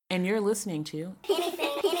And you're listening to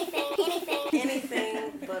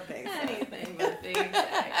Anything but basic. Anything but Basic.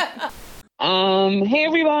 Hey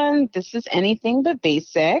everyone, this is Anything But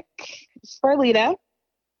Basic. It's Farlita.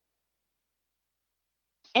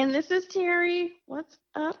 And this is Terry. What's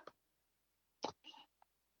up?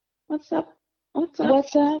 What's up? What's up?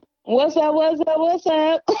 What's up? What's up? What's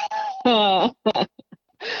up? What's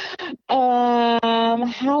up?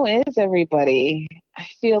 How is everybody? I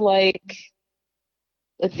feel like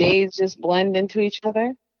the days just blend into each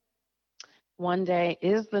other. One day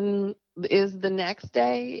is the next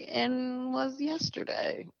day and was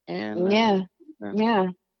yesterday. And Yeah.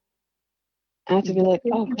 I have to be like,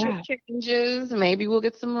 oh crap. Chicken juice. Maybe we'll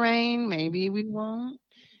get some rain. Maybe we won't.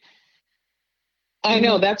 I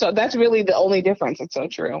know that's really the only difference. It's so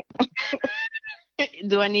true.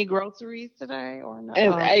 Do I need groceries today or not?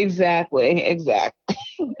 Exactly.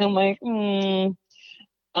 I'm like,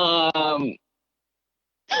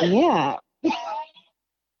 yeah.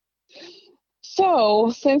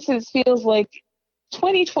 So since it feels like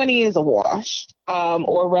 2020 is a wash,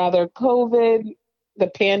 or rather COVID, the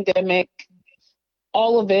pandemic,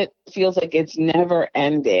 all of it feels like it's never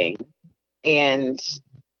ending. And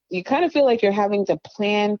you kind of feel like you're having to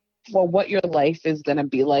plan for what your life is going to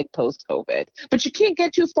be like post-COVID. But you can't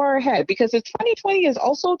get too far ahead because if 2020 has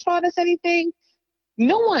also taught us anything,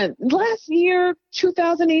 no one, last year,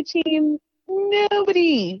 2018,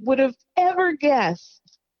 nobody would have ever guessed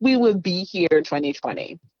we would be here in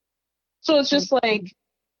 2020. So it's just like,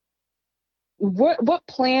 what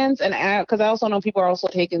plans and because I also know people are also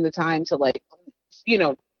taking the time to like,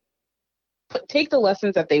 take the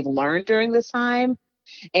lessons that they've learned during this time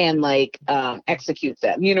and like execute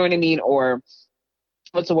them. You know what I mean? Or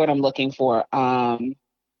what's the word I'm looking for?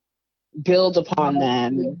 Build upon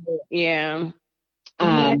them. Yeah.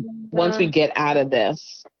 Once we get out of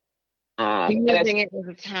this. Using it as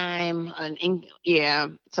a time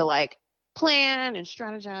to like plan and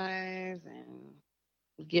strategize and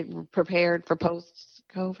get prepared for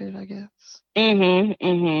post-COVID, I guess.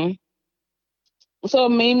 So it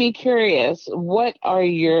made me curious, what are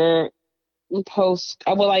your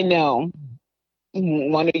I know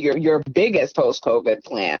one of your biggest post-COVID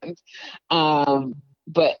plans,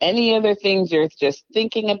 but any other things you're just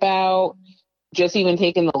thinking about, just even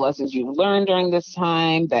taking the lessons you've learned during this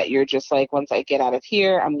time that you're just like, once I get out of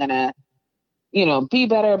here, I'm going to, be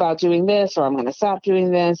better about doing this, or I'm going to stop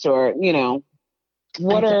doing this, or,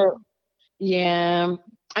 what are... Yeah.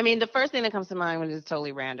 I mean, the first thing that comes to mind when it's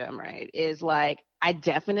totally random, right, is like, I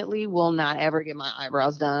definitely will not ever get my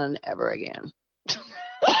eyebrows done ever again.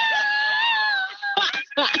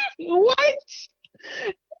 What?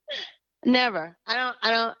 Never. I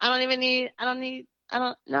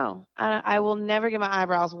will never get my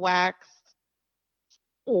eyebrows waxed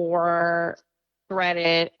or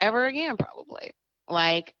threaded ever again, probably.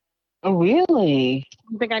 Like, really? I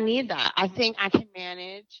don't think I need that. I think I can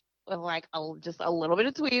manage with like just a little bit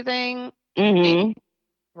of tweezing, and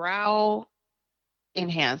brow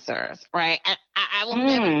enhancers, right? I will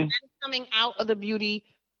never. That's coming out of the beauty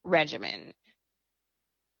regimen.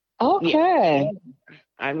 Okay. Yeah.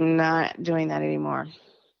 I'm not doing that anymore.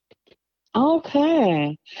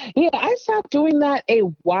 Okay. Yeah, I stopped doing that a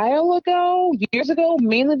while ago, years ago,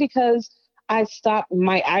 mainly because I stopped,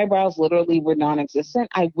 my eyebrows literally were non-existent.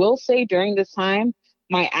 I will say during this time,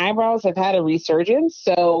 my eyebrows have had a resurgence.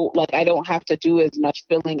 So like, I don't have to do as much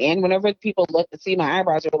filling in. Whenever people look to see my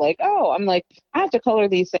eyebrows, they're like, oh, I'm like, I have to color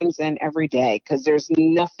these things in every day because there's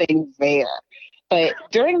nothing there. But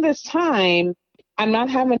during this time, I'm not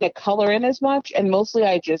having to color in as much. And mostly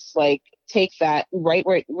I just like take that right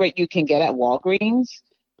where you can get at Walgreens,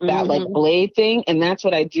 that like blade thing. And that's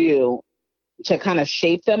what I do to kind of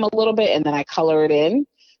shape them a little bit. And then I color it in,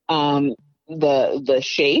 the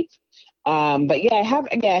shape. But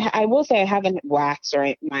yeah, I will say I haven't waxed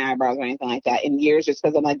my eyebrows or anything like that in years, just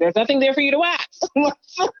because I'm like, there's nothing there for you to wax.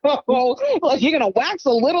 So, like, you're going to wax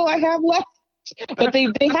a little I have left. But they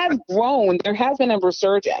have grown. There has been a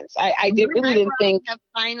resurgence. I didn't think.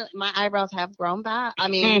 My eyebrows have grown back. I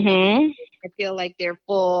mean, I feel like they're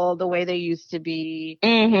full the way they used to be.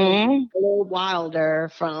 A little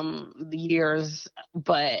wilder from the years,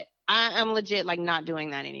 but I'm legit like not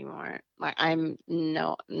doing that anymore. Like I'm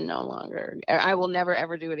no longer. I will never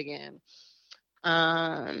ever do it again.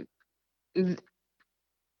 And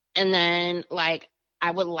then like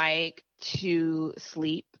I would like to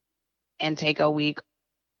sleep and take a week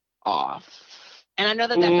off. And I know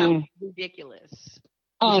that sounds ridiculous.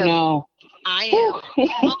 Oh no. I am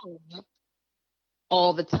home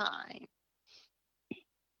all the time.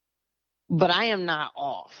 But I am not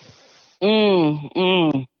off.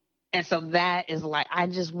 And so that is like, I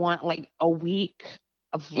just want like a week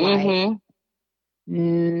of like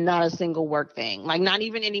not a single work thing. Like not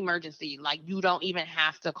even an emergency. Like you don't even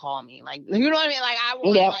have to call me. Like, you know what I mean? Like I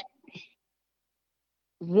want like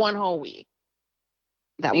one whole week.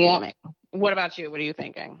 That would be amazing. What about you? What are you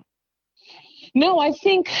thinking? No, I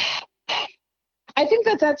think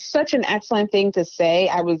that that's such an excellent thing to say.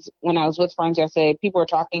 When I was with friends yesterday, people were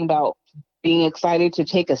talking about being excited to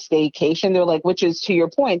take a staycation. They're like, which is to your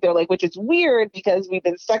point, they're like, which is weird because we've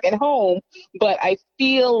been stuck at home, but I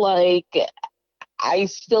feel like I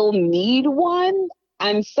still need one.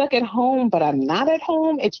 I'm stuck at home, but I'm not at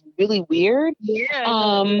home. It's really weird.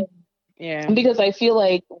 Yeah. Because I feel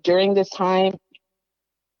like during this time,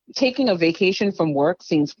 taking a vacation from work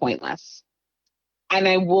seems pointless. And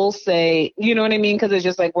I will say, you know what I mean? Because it's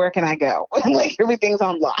just like, where can I go? Like everything's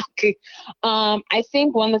on lock. I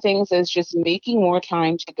think one of the things is just making more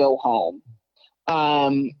time to go home.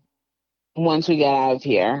 Once we get out of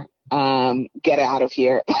here,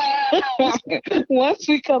 once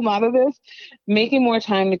we come out of this, making more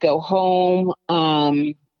time to go home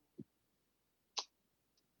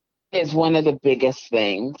is one of the biggest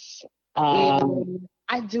things.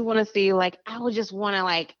 I do want to see, like, I would just want to,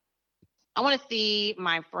 like, I want to see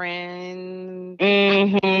my friends,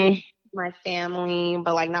 my family,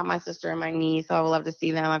 but like not my sister and my niece. So I would love to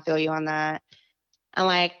see them. I feel you on that. And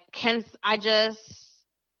like, I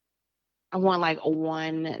want like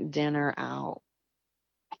one dinner out.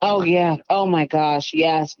 Oh yeah. Oh my gosh.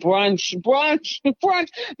 Yes. Brunch.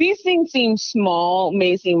 These things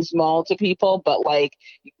may seem small to people, but like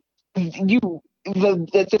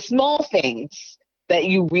the small things that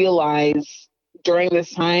you realize during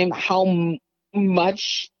this time, how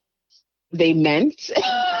much they meant.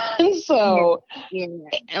 So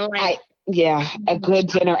a good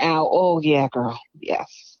dinner out. Oh yeah, girl.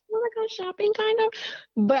 Yes. I want to go shopping kind of,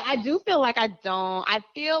 but I do feel like I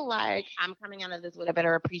feel like I'm coming out of this with a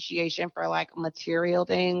better appreciation for like material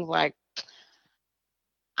things. Like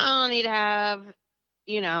I don't need to have,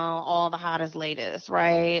 all the hottest latest,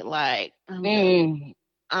 right? Like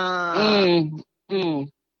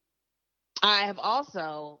I have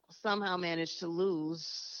also somehow managed to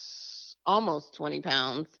lose almost 20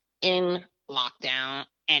 pounds in lockdown,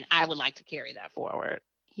 and I would like to carry that forward.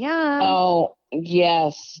 Yeah. Oh,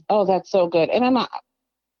 yes. Oh, that's so good. And I'm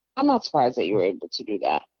not surprised that you were able to do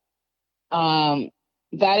that.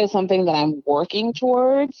 That is something that I'm working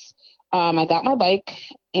towards. I got my bike,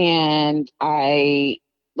 and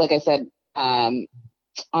like I said, on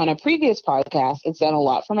a previous podcast, it's done a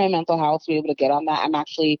lot for my mental health to be able to get on that.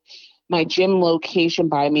 My gym location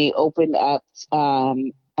by me opened up,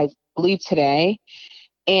 I believe today,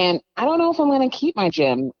 and I don't know if I'm going to keep my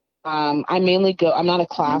gym. I mainly go, I'm not a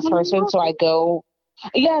class person, so I go,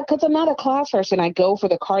 because I'm not a class person, I go for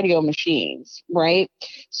the cardio machines, right?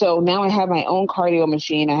 So now I have my own cardio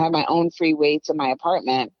machine, I have my own free weights in my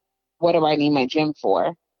apartment. What do I need my gym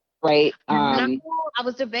for, right? I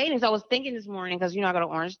was debating, so I was thinking this morning, because I go to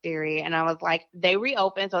Orange Theory, and I was like, they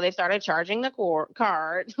reopened, so they started charging the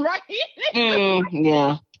card, right?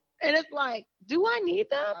 Yeah. And it's like, do I need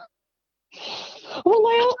them?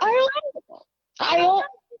 Well, I don't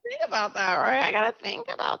think about that, right? I gotta think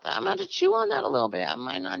about that. I'm gonna have to chew on that a little bit. I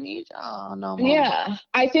might not need y'all no more. Yeah,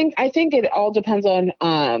 I think it all depends on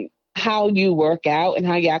how you work out and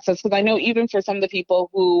how you access. Because I know even for some of the people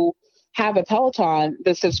who have a Peloton,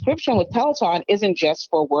 the subscription with Peloton isn't just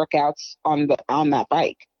for workouts on that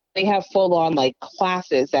bike. They have full on like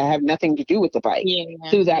classes that have nothing to do with the bike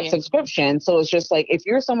through that subscription. So it's just like, if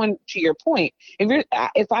you're someone, to your point,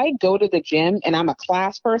 if I go to the gym and I'm a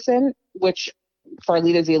class person, which for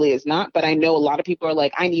Alita Zelia is not, but I know a lot of people are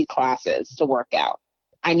like, I need classes to work out.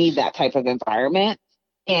 I need that type of environment.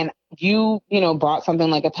 And you bought something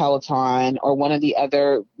like a Peloton or one of the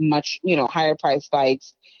other much, higher priced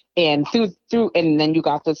bikes, and and then you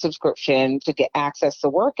got the subscription to get access to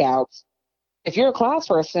workouts. If you're a class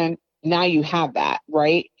person, now you have that,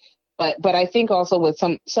 right? But I think also with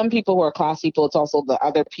some people who are class people, it's also the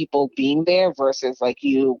other people being there versus like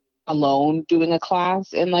you alone doing a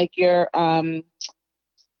class in like your in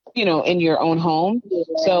your own home.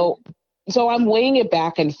 So I'm weighing it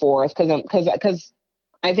back and forth because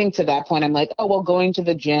I think to that point I'm like, oh well, going to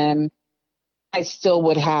the gym, I still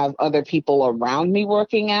would have other people around me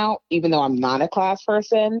working out, even though I'm not a class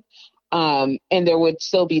person. And there would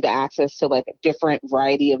still be the access to like a different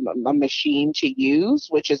variety of a machine to use,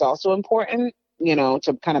 which is also important,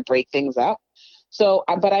 to kind of break things up. So,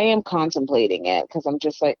 but I am contemplating it because I'm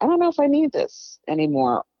just like, I don't know if I need this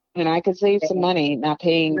anymore. I could save some money not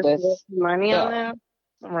paying this money on that.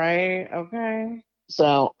 Right. Okay.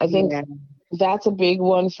 So I think that's a big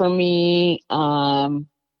one for me.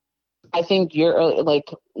 I think your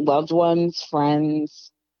like loved ones,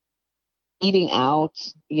 friends, eating out,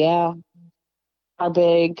 yeah, are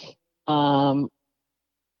big. Um,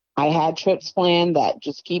 I had trips planned that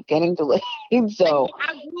just keep getting delayed. So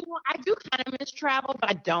I do kind of miss travel, but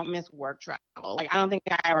I don't miss work travel. Like I don't think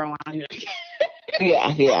I ever want to do that.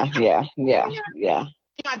 yeah.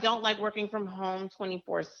 I don't like working from home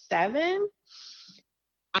 24/7.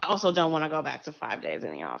 I also don't want to go back to 5 days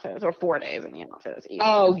in the office or 4 days in the office either.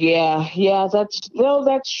 Oh yeah, that's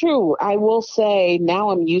true. I will say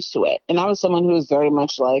now I'm used to it, and I was someone who was very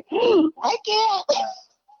much like, I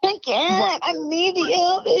can't, I need the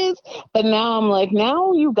office. But now I'm like,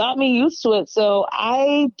 now you got me used to it, so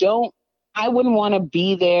I wouldn't want to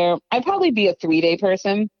be there. I'd probably be a 3-day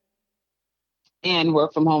person and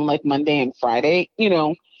work from home like Monday and Friday,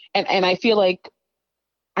 and I feel like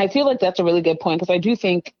that's a really good point because I do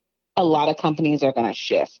think a lot of companies are going to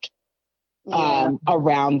shift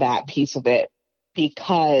around that piece of it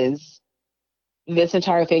because this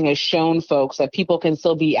entire thing has shown folks that people can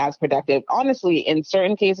still be as productive. Honestly, in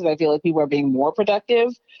certain cases, I feel like people are being more productive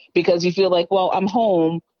because you feel like, well, I'm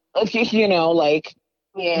home, like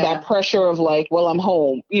that pressure of like, well, I'm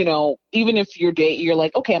home, even if you're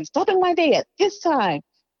like, okay, I'm stopping my day at this time.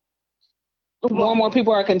 More and more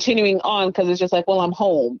people are continuing on because it's just like, well, I'm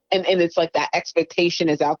home. And it's like that expectation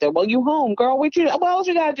is out there. Well, you home, girl. What else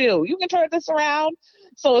you got to do? You can turn this around.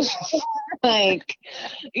 So it's just like,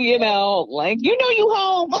 you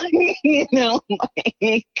home, so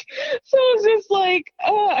it's just like,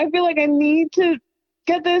 I feel like I need to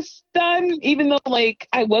get this done, even though like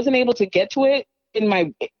I wasn't able to get to it in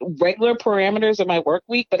my regular parameters of my work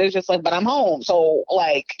week, but it's just like, but I'm home. So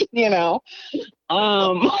like, I know.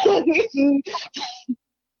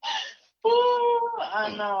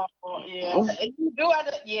 Yeah. You do have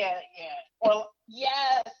to, yeah. Well,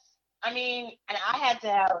 yes. I mean, and I had to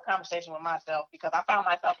have a conversation with myself because I found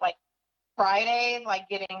myself like Fridays, like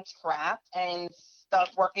getting trapped and stuff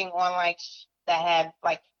working on like that had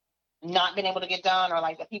like not been able to get done or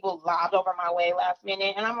like the people lobbed over my way last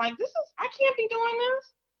minute. And I'm like, I can't be doing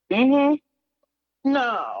this. Mm-hmm.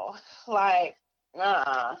 No, like,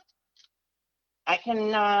 I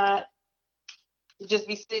cannot just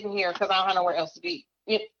be sitting here because I don't have nowhere else to be.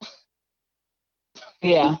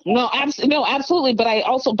 Yeah, no, absolutely. But I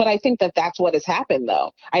think that that's what has happened,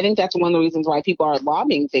 though. I think that's one of the reasons why people are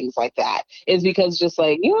lobbying things like that is because just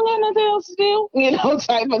like, you don't got nothing else to do,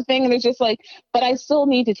 type of thing. And it's just like, but I still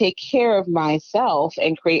need to take care of myself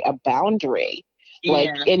and create a boundary,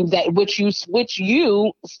 like in that which you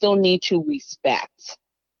still need to respect.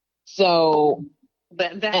 So,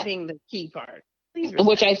 but that being the key part,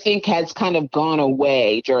 which I think has kind of gone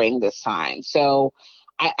away during this time. So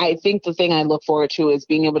I think the thing I look forward to is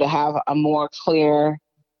being able to have a more clear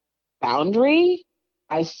boundary.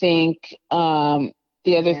 I think the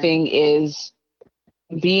other thing is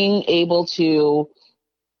being able to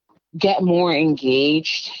get more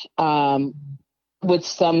engaged with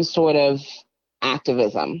some sort of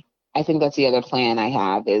activism. I think that's the other plan I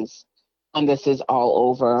have is when this is all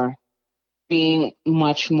over, being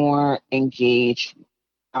much more engaged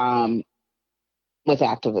with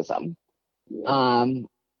activism.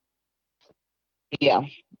 Yeah.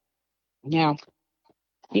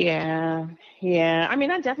 I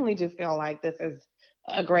mean, I definitely do feel like this is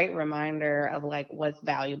a great reminder of like what's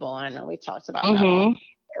valuable. I know we talked about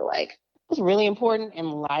like what's really important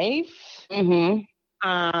in life. So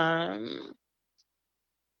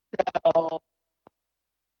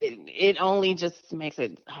it only just makes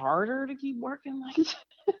it harder to keep working like this.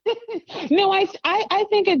 No, I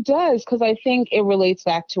think it does because I think it relates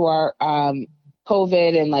back to our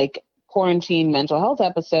COVID and like quarantine mental health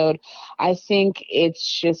episode. I think it's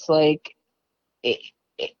just like I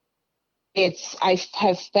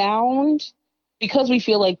have found because we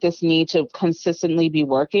feel like this need to consistently be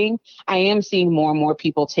working, I am seeing more and more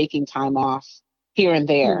people taking time off here and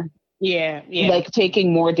there. Yeah. Like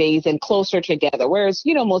taking more days and closer together. Whereas,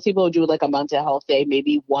 most people do like a mental health day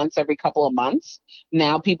maybe once every couple of months.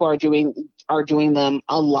 Now people are doing them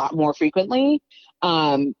a lot more frequently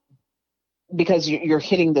because you're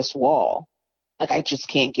hitting this wall. Like, I just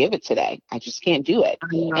can't give it today. I just can't do it.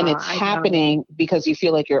 And it's happening because you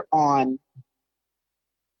feel like you're on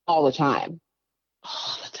all the time.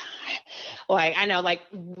 All the time. Like, I know, like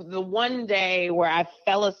the one day where I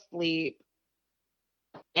fell asleep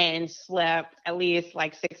and slept at least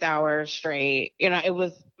like 6 hours straight, it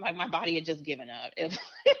was like my body had just given up. It was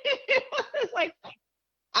like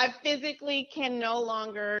I physically can no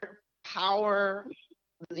longer power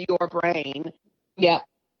your brain to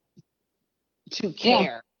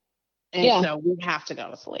care. And so we have to go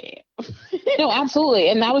to sleep. No, absolutely.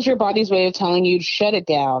 And that was your body's way of telling you, shut it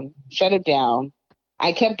down. Shut it down.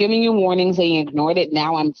 I kept giving you warnings and you ignored it.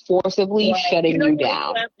 Now I'm forcibly shutting you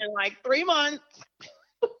down. In like 3 months.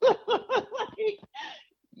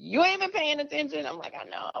 You ain't been paying attention. I'm like, I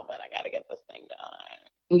know, but I got to get this thing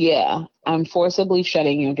done. Yeah, I'm forcibly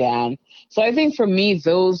shutting you down. So I think for me,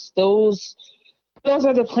 those are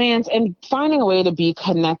the plans, and finding a way to be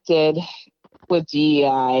connected with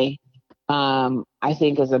DEI, I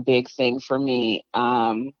think is a big thing for me.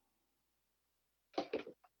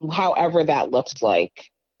 However that looks like.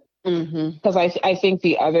 Because I think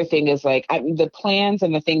the other thing is like the plans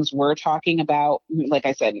and the things we're talking about, like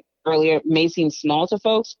I said earlier, may seem small to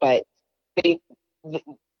folks, but they're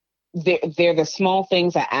the small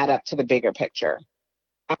things that add up to the bigger picture.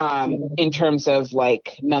 In terms of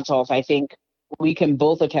like mental health, I think we can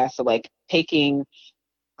both attest to like taking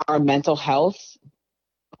our mental health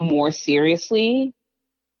more seriously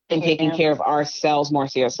and taking care of ourselves more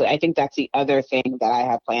seriously. I think that's the other thing that I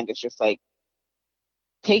have planned. It's just like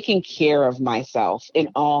taking care of myself in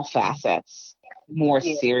all facets more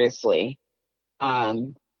seriously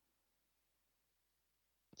has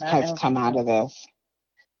come out of this.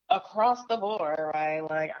 Across the board, right?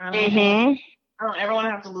 Like I don't ever want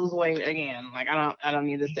to have to lose weight again. Like I don't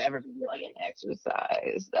need this to ever be like an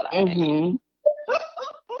exercise that I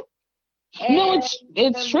No,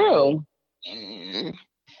 it's true.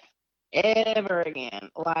 Ever again.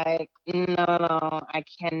 Like, no, I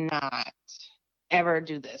cannot ever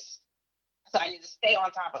do this. So I need to stay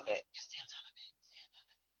on top of it.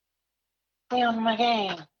 Stay on my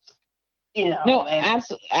game. You know. No,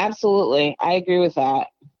 absolutely. I agree with that.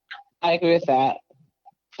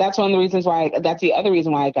 That's one of the reasons why. That's the other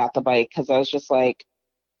reason why I got the bike, because I was just like,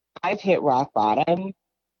 I've hit rock bottom,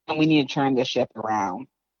 and we need to turn this ship around.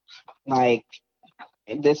 Like,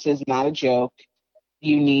 this is not a joke.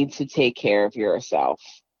 You need to take care of yourself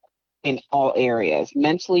in all areas.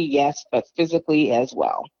 Mentally, yes, but physically as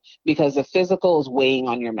well, because the physical is weighing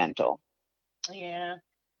on your mental. Yeah.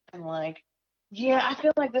 I'm like, yeah, I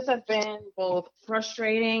feel like this has been both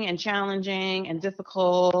frustrating and challenging and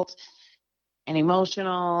difficult and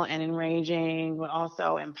emotional and enraging, but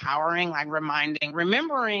also empowering, like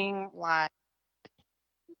remembering, like,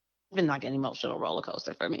 it's been like an emotional roller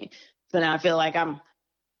coaster for me. So now I feel like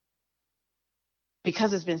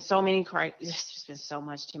because it's been so many crises, there's been so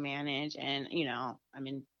much to manage. And, you know, I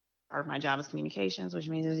mean, part of my job is communications, which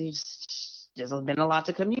means there's been a lot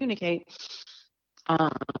to communicate.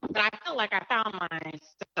 But I feel like I found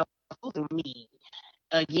myself losing me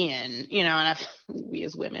again, you know, and we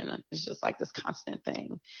as women, it's just like this constant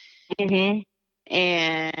thing.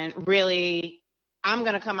 And really, I'm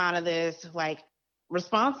going to come out of this like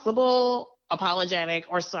responsible, apologetic,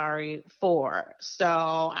 or sorry for. So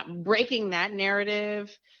I'm breaking that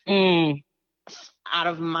narrative out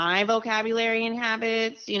of my vocabulary and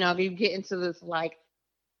habits. You know, if you get into this, like,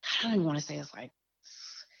 I don't even want to say it's like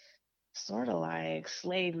sort of like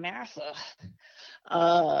slave master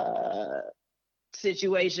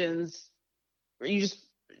situations where you just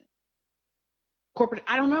corporate,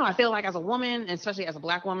 I don't know, I feel like as a woman, especially as a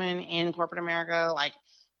Black woman in corporate America, like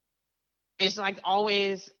it's like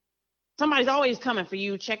somebody's always coming for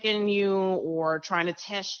you, checking you or trying to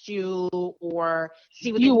test you or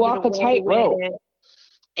see what you walk a tightrope.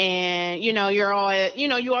 And, you know, you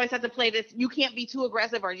always have to play this. You can't be too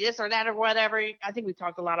aggressive or this or that or whatever. I think we've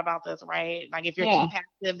talked a lot about this, right? Like if you're too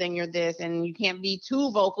passive, then you're this, and you can't be too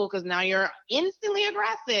vocal because now you're instantly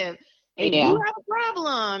aggressive. And you have a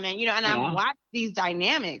problem. And, you know, and I watch these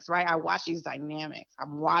dynamics, right? I watch these dynamics.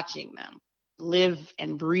 I'm watching them live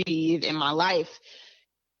and breathe in my life.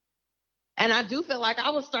 And I do feel like I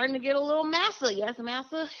was starting to get a little massa. Yes,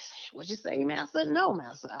 massa. What'd you say, massa? No,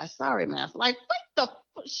 massa. I'm sorry, massa. Like,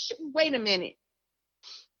 wait a minute.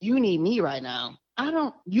 You need me right now.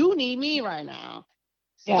 You need me right now.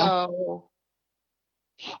 Yeah. So,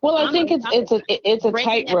 well, I think it's a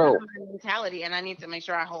tightrope mentality, and I need to make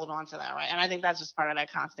sure I hold on to that, right? And I think that's just part of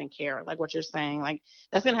that constant care, like what you're saying. Like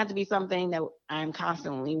that's gonna have to be something that I'm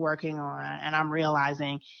constantly working on, and I'm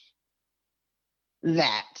realizing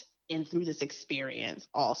that through this experience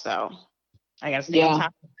also. I gotta stay on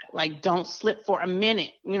top of it. Like, don't slip for a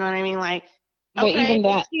minute. You know what I mean? Like, okay, but even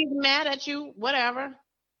that, she's mad at you, whatever.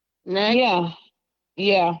 Next.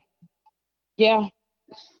 Yeah.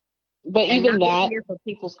 But and even that, here for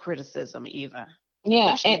people's criticism either.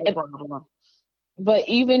 Yeah, but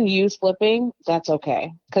even you slipping, that's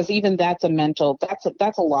okay, because even that's a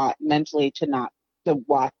lot mentally to not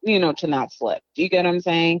slip. Do you get what I'm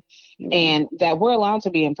saying? And that we're allowed to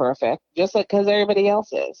be imperfect, just like because everybody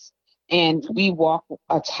else is. and we walk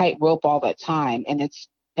a tightrope all the time, and it's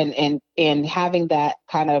and having that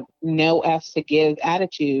kind of no F's to give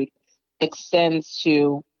attitude extends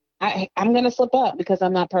to I'm gonna slip up because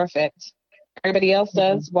I'm not perfect. Everybody else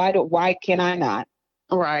does. Why can I not?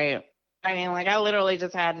 Right. I mean, like, I literally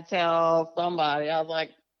just had to tell somebody, I was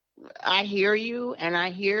like, I hear you, and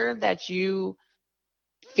I hear that you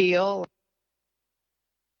feel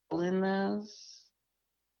in this,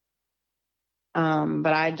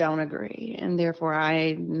 but I don't agree, and therefore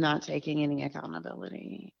I'm not taking any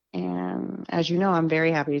accountability. And as you know, I'm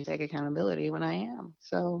very happy to take accountability when I am.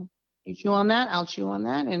 So you chew on that, I'll chew on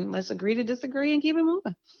that, and let's agree to disagree and keep it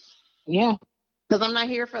moving. Yeah. Because I'm not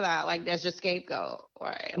here for that. Like, that's your scapegoat,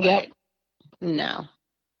 right? Yep. Like, no.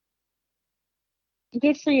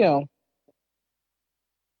 Good for you.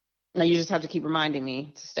 Now you just have to keep reminding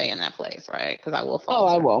me to stay in that place, right? Because I will Oh,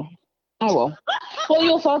 falter. I will. Well,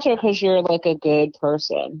 you'll falter because you're like a good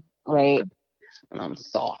person, right? And I'm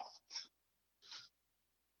soft.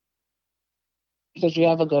 Because you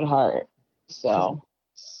have a good heart. So.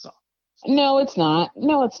 No, it's not.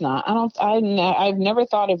 No, it's not. I've never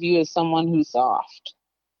thought of you as someone who's soft.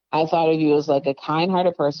 I thought of you as like a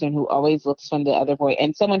kind-hearted person who always looks from the other point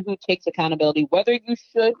and someone who takes accountability, whether you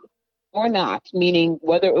should or not, meaning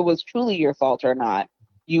whether it was truly your fault or not.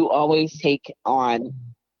 You always take on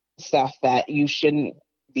stuff that you shouldn't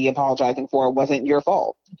be apologizing for wasn't your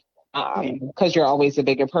fault, because you're always a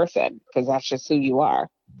bigger person, because that's just who you are.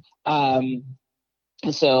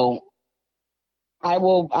 So I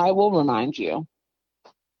will remind you.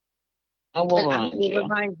 I will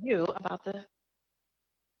remind you about the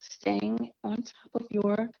staying on top of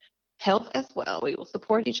your health as well. We will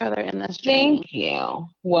support each other in this journey. Thank you.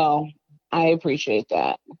 Well, I appreciate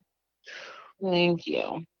that. Thank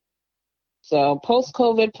you. So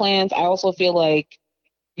post-COVID plans, I also feel like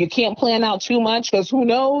you can't plan out too much because who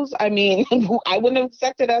knows? I mean, I wouldn't have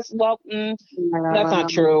expected us. Well, that's not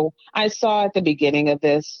true. I saw at the beginning of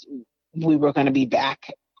this, we were going to be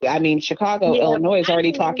back. I mean, Chicago, Illinois is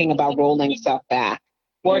already talking about rolling stuff back.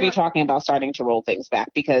 We're already talking about starting to roll things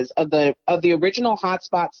back because of the original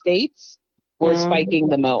hotspot states were spiking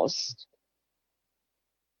the most.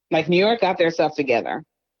 Like New York got their stuff together.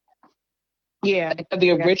 Yeah.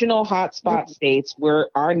 The original hotspot states where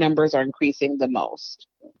our numbers are increasing the most.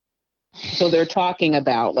 So they're talking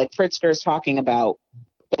about, like Pritzker's talking about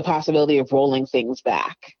the possibility of rolling things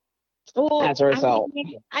back as a result.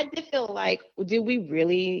 I did feel like, did we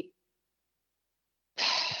really?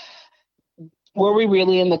 Were we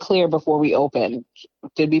really in the clear before we opened?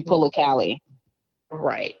 Did we pull a Cali?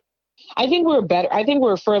 Right. I think we're better. I think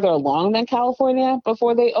we're further along than California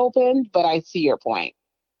before they opened, but I see your point.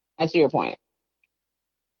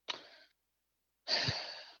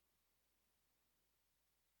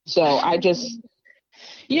 So I just,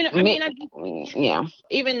 yeah.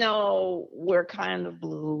 Even though we're kind of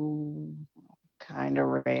blue, kind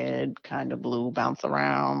of red, kind of blue, bounce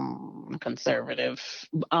around, conservative,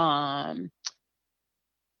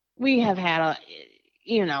 we have had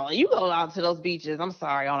you go out to those beaches, I'm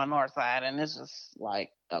sorry, on the north side, and it's just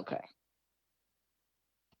like, okay.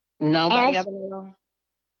 Nobody ever know.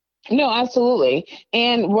 No, absolutely.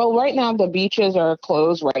 And well, right now the beaches are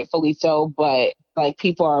closed, rightfully so, but like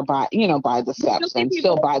people are by the steps and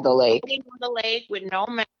still by the lake. On the lake with no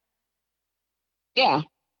man. Yeah.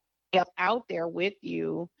 Out there with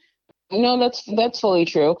you. No, that's fully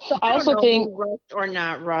true. So I also think rushed or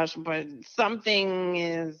not rushed, but something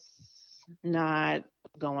is not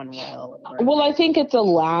going well. Well, I think it's the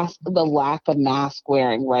lack of mask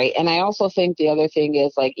wearing, right? And I also think the other thing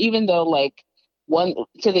is, like, even though like one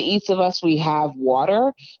to the east of us we have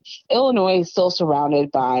water, Illinois is still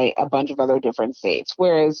surrounded by a bunch of other different states,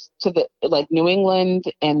 whereas to the like New England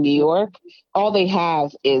and New York, all they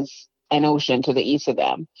have is an ocean to the east of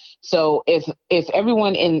them. So if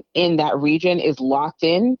everyone in that region is locked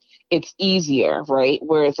in, it's easier, right?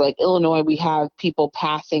 Whereas like Illinois, we have people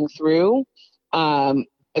passing through,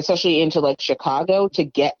 especially into like Chicago, to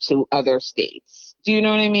get to other states. Do you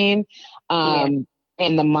know what I mean?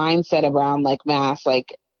 And the mindset around like masks,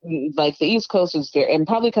 like the East Coast is very, and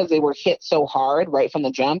probably because they were hit so hard right from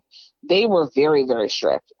the jump, they were very, very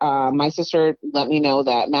strict. My sister let me know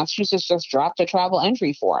that Massachusetts just dropped a travel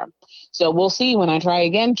entry form. So we'll see when I try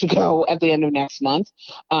again to go at the end of next month.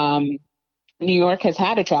 New York has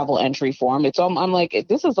had a travel entry form. I'm like,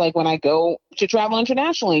 this is like when I go to travel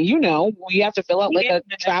internationally, we have to fill out like a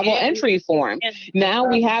travel entry form. Now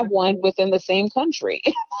we have one within the same country.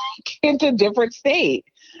 It's a different state.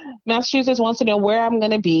 Massachusetts wants to know where I'm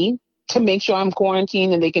going to be to make sure I'm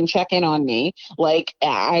quarantined and they can check in on me. Like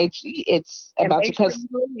it's about to, because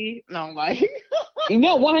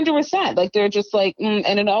No, 100%. Like they're just like,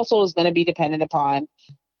 and it also is going to be dependent upon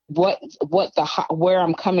where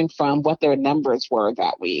I'm coming from, what their numbers were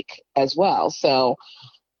that week as well. So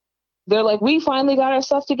they're like, we finally got our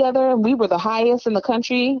stuff together, and we were the highest in the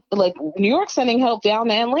country. Like New York sending help down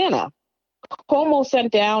to Atlanta. Cuomo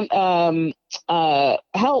sent down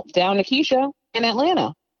help down to Keisha in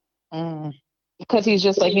Atlanta because he's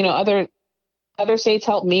just like, other states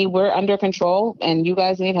help me. We're under control, and you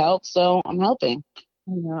guys need help, so I'm helping.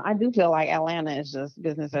 I do feel like Atlanta is just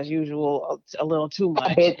business as usual, a little too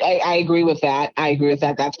much. I agree with that.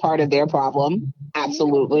 That's part of their problem.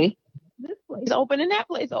 Absolutely. This place open and that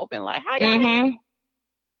place open. Like, how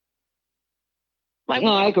Like,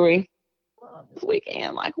 no, I agree. This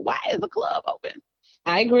weekend, like, why is the club open?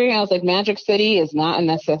 I agree. I was like, Magic City is not a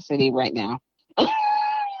necessity right now. It's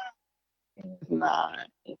not.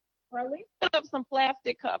 Or at least put up some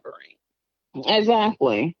plastic covering.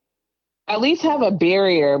 Exactly. At least have a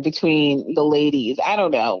barrier between the ladies. I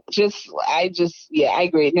don't know. I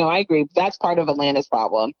agree. No, I agree. That's part of Atlanta's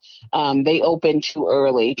problem. They open too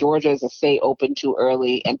early. Georgia is a state open too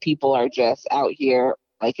early, and people are just out here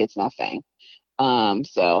like it's nothing.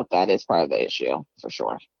 So that is part of the issue for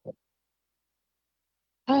sure.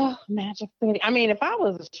 Oh, Magic City. I mean, if I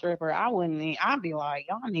was a stripper, I wouldn't need. I'd be like,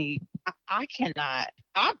 y'all need. I cannot.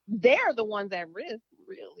 They're the ones at risk,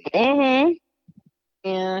 really.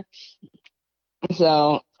 Yeah.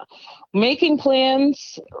 So making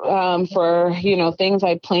plans for, things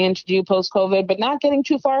I plan to do post-COVID, but not getting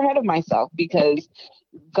too far ahead of myself because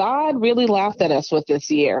God really laughed at us with this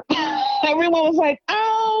year. Everyone was like,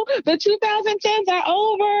 oh, the 2010s are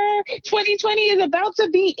over. 2020 is about to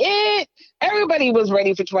be it. Everybody was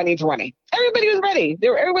ready for 2020. Everybody was ready.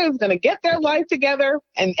 Everybody was going to get their life together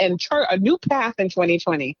and chart a new path in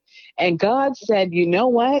 2020. And God said, you know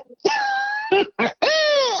what?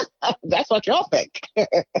 That's what y'all think. Ooh,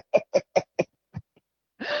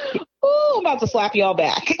 I'm about to slap y'all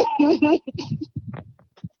back.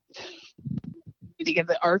 To give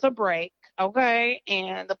the earth a break, okay?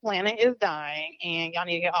 And the planet is dying, and y'all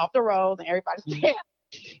need to get off the road, and everybody's dead.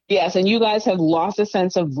 Yes, and you guys have lost a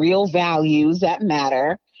sense of real values that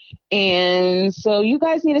matter. And so you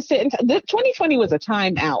guys need to sit in. 2020 was a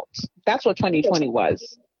timeout. That's what 2020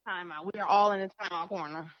 was. Timeout. We are all in a timeout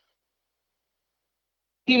corner.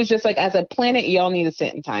 He was just like, as a planet, y'all need to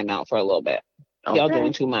sit in timeout for a little bit. Okay. Y'all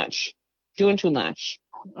doing too much.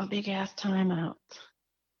 A big ass timeout.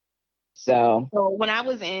 So when I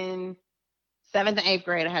was in 7th and 8th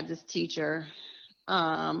grade, I had this teacher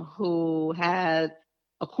who had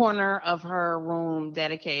a corner of her room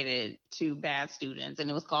dedicated to bad students, and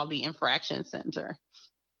it was called the Infraction Center.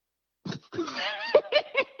 And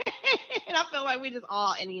I feel like we just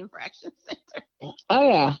all in the Infraction Center. Oh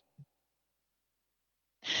yeah.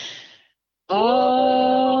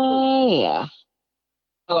 Oh yeah.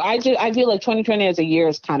 Oh, I feel like 2020 as a year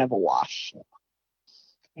is kind of a wash.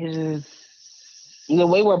 It is. The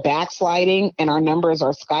way we're backsliding and our numbers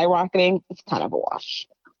are skyrocketing, it's kind of a wash.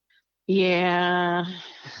 Yeah.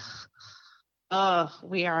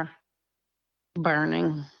 We are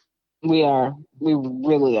burning. We are. We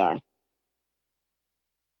really are.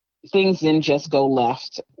 Things didn't just go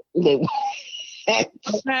left. They went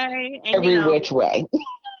every which way.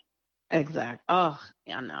 Exactly. Oh,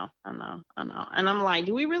 yeah, I know. And I'm like,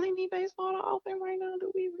 do we really need baseball to open right now? Do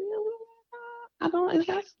we really? I don't. Is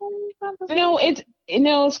that so? No, it's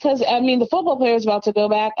because the football player is about to go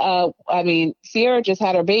back. Sierra just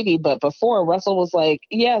had her baby, but before Russell was like,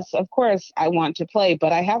 yes, of course I want to play,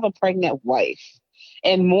 but I have a pregnant wife,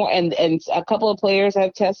 and a couple of players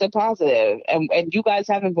have tested positive, and you guys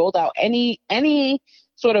haven't rolled out any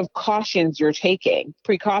sort of precautions you're taking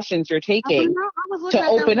to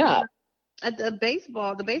open up. At the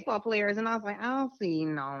baseball players, and I was like, I don't see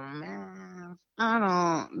no man. I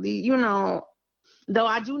don't, though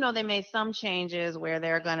I do know they made some changes where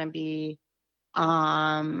they're gonna be,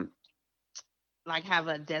 like have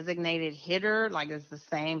a designated hitter, like it's the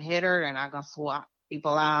same hitter. They're not gonna swap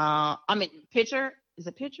people out. Pitcher. Is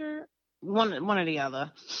it pitcher? One or the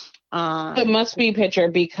other. It must be pitcher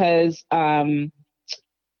because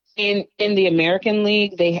in the American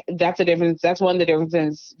League, that's a difference. That's one of the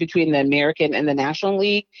differences between the American and the National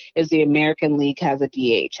League is the American League has a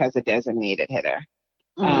DH, has a designated hitter,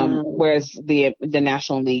 whereas the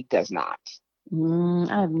National League does not.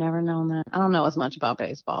 I've never known that. I don't know as much about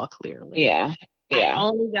baseball, clearly. Yeah. I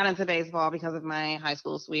only got into baseball because of my high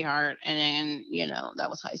school sweetheart, and that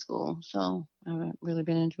was high school, so I haven't really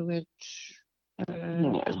been into it.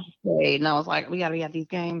 And I was like, we gotta be at these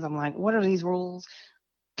games. I'm like, what are these rules?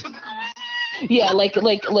 Yeah, like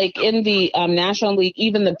in the National League,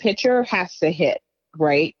 even the pitcher has to hit.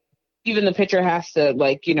 right? Even the pitcher has to,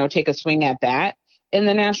 like, you know, take a swing at that. In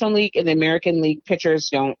the National League, in the American League, pitchers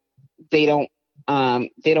don't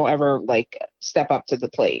ever like step up to the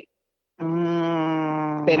plate. They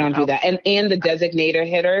don't do that. And the designated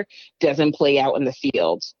hitter doesn't play out in the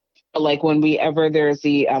field. Like whenever there's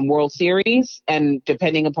the World Series, and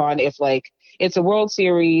depending upon if like it's a World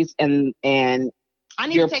Series and I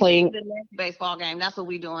need you're to take playing you to the next baseball game. That's what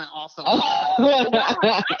we're doing also. I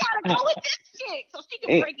gotta go with this chick so she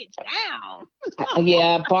can break it down.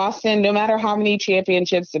 Yeah, Boston, no matter how many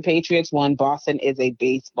championships the Patriots won, Boston is a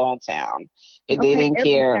baseball town. They didn't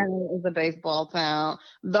care. It's a baseball town.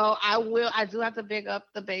 Though I do have to big up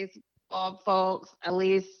the baseball folks. At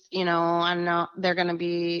least, you know, I know they're gonna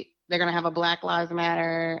have a Black Lives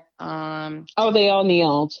Matter. They all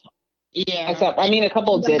kneeled. Yeah. Except, I mean, a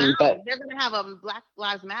couple didn't, but they're gonna have a Black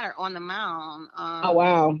Lives Matter on the mound. Oh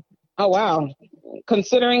wow.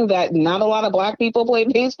 Considering that not a lot of Black people play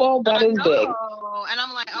baseball, that is big. And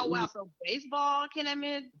I'm like, oh wow, so baseball can at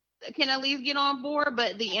least get on board,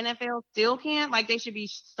 but the NFL still can't. Like, they should be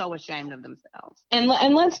so ashamed of themselves. And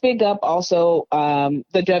let's big up also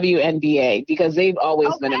the WNBA, because they've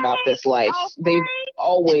always been about this life. They've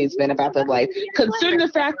always been about the life. Considering the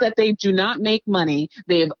fact that they do not make money,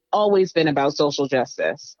 they've always been about social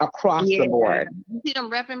justice across the board. You see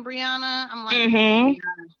them repping Brianna? I'm like,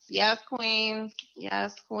 yes, queens.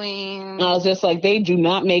 Yes, queens. I was just like, they do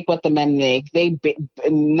not make what the men make.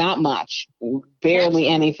 Not much. Barely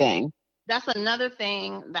anything. That's another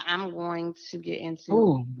thing that I'm going to get into.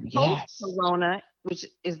 Oh, yes. Corona, which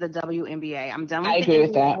is the WNBA. I'm done with I agree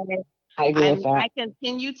with that. I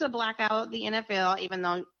continue to black out the NFL, even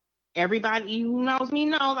though everybody who knows me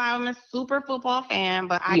knows I'm a super football fan,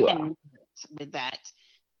 but I can't with that.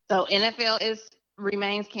 So NFL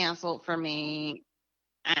remains canceled for me.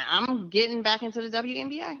 And I'm getting back into the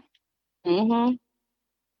WNBA. Mm-hmm.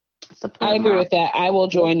 I agree with that. I will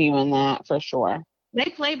join you in that for sure. They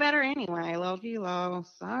play better anyway, low.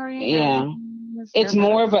 Sorry. Yeah. It's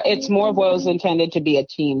more of what was intended to be a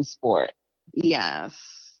team sport. Yes.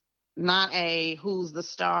 Not a who's the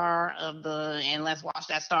star of and let's watch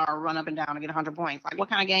that star run up and down and get 100 points. Like, what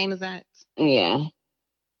kind of game is that? Yeah.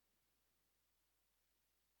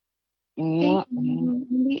 Yeah.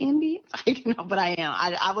 The NBA? No, but I am.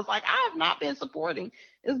 I was like, I have not been supporting.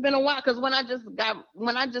 It's been a while, because when I did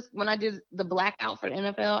the blackout for the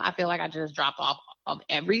NFL, I feel like I just dropped off of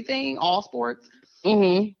everything, all sports.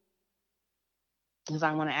 Mm-hmm. Because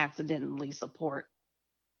I want to accidentally support,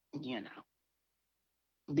 the NFL.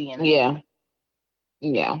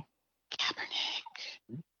 Yeah.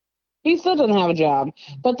 Kaepernick. He still doesn't have a job,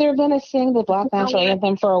 but they're going to sing the Black National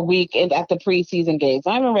Anthem for a week at the preseason games,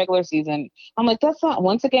 not even regular season. I'm like, that's not,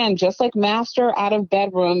 once again, just like master out of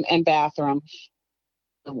bedroom and bathroom.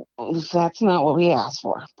 That's not what we asked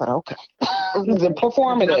for, but okay. The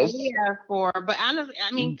performative. We asked for, but honestly,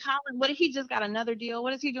 I mean, Colin, what if he just got another deal?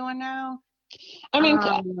 What is he doing now? I mean,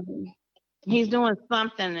 he's doing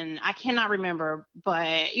something, and I cannot remember,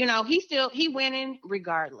 but he winning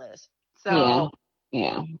regardless. So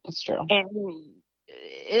yeah, that's true. And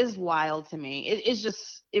it's wild to me.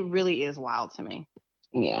 It really is wild to me.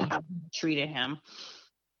 Yeah, how I treated him,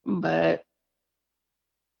 but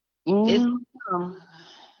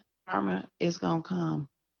karma is gonna come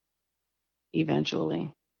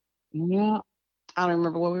eventually. Yeah, I don't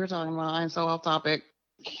remember what we were talking about. I'm so off topic.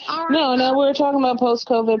 Right. No, we were talking about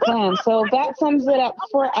post-COVID plans. So that sums it up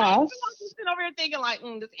for us. I'm sitting over here thinking like,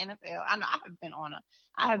 this NFL. I know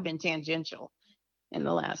I have been tangential in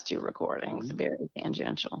the last two recordings, very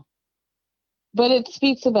tangential. But it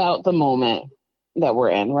speaks about the moment that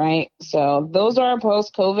we're in, right? So those are our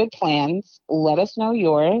post-COVID plans. Let us know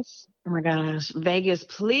yours. Oh my gosh, Vegas,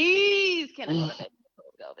 please! Can I go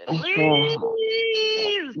to Vegas?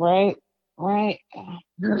 Please! Right.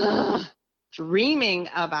 Dreaming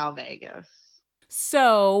about Vegas.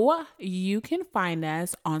 So you can find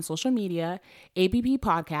us on social media, ABP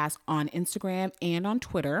Podcast on Instagram and on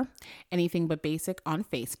Twitter, Anything But Basic on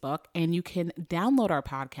Facebook, and you can download our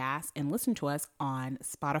podcast and listen to us on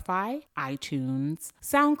Spotify, iTunes,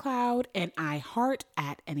 SoundCloud, and iHeart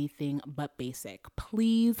at Anything But Basic.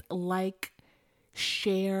 Please like,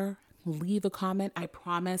 share, leave a comment. I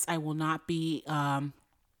promise I will not be,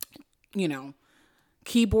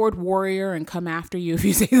 keyboard warrior and come after you if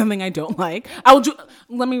you say something I don't like.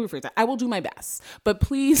 Let me rephrase that. I will do my best, but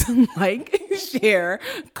please like, share,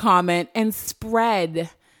 comment, and spread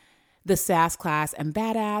the sass, class, and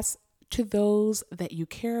badass to those that you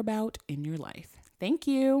care about in your life. Thank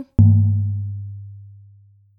you.